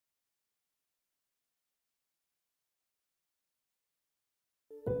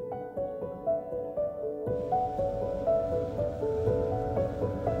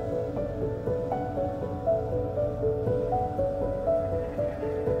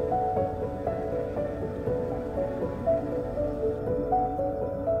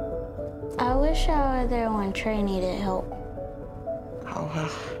I wish I were there when Trey needed help. Oh,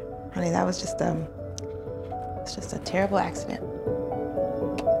 honey, that was just it's just a terrible accident.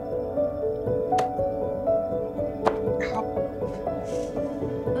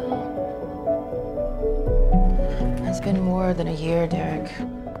 It's been more than a year, Derek.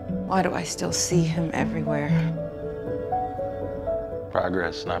 Why do I still see him everywhere?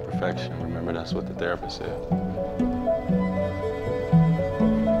 Progress, not perfection. Remember, that's what the therapist said.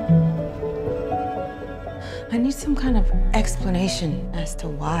 I need some kind of explanation as to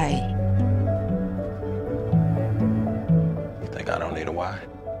why. You think I don't need a why?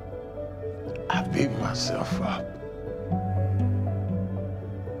 I beat myself up.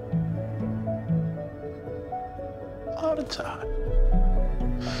 All the time.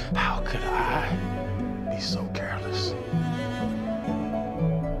 How could I be so careless?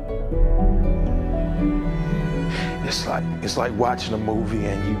 It's like watching a movie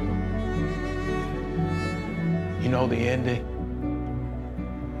and you know the ending,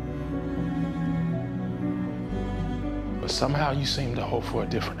 but somehow you seem to hope for a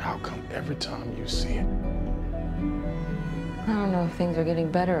different outcome every time you see it. I don't know if things are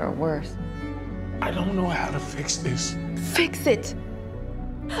getting better or worse. I don't know how to fix this. Fix it!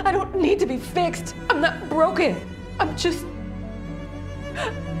 I don't need to be fixed. I'm not broken. I'm just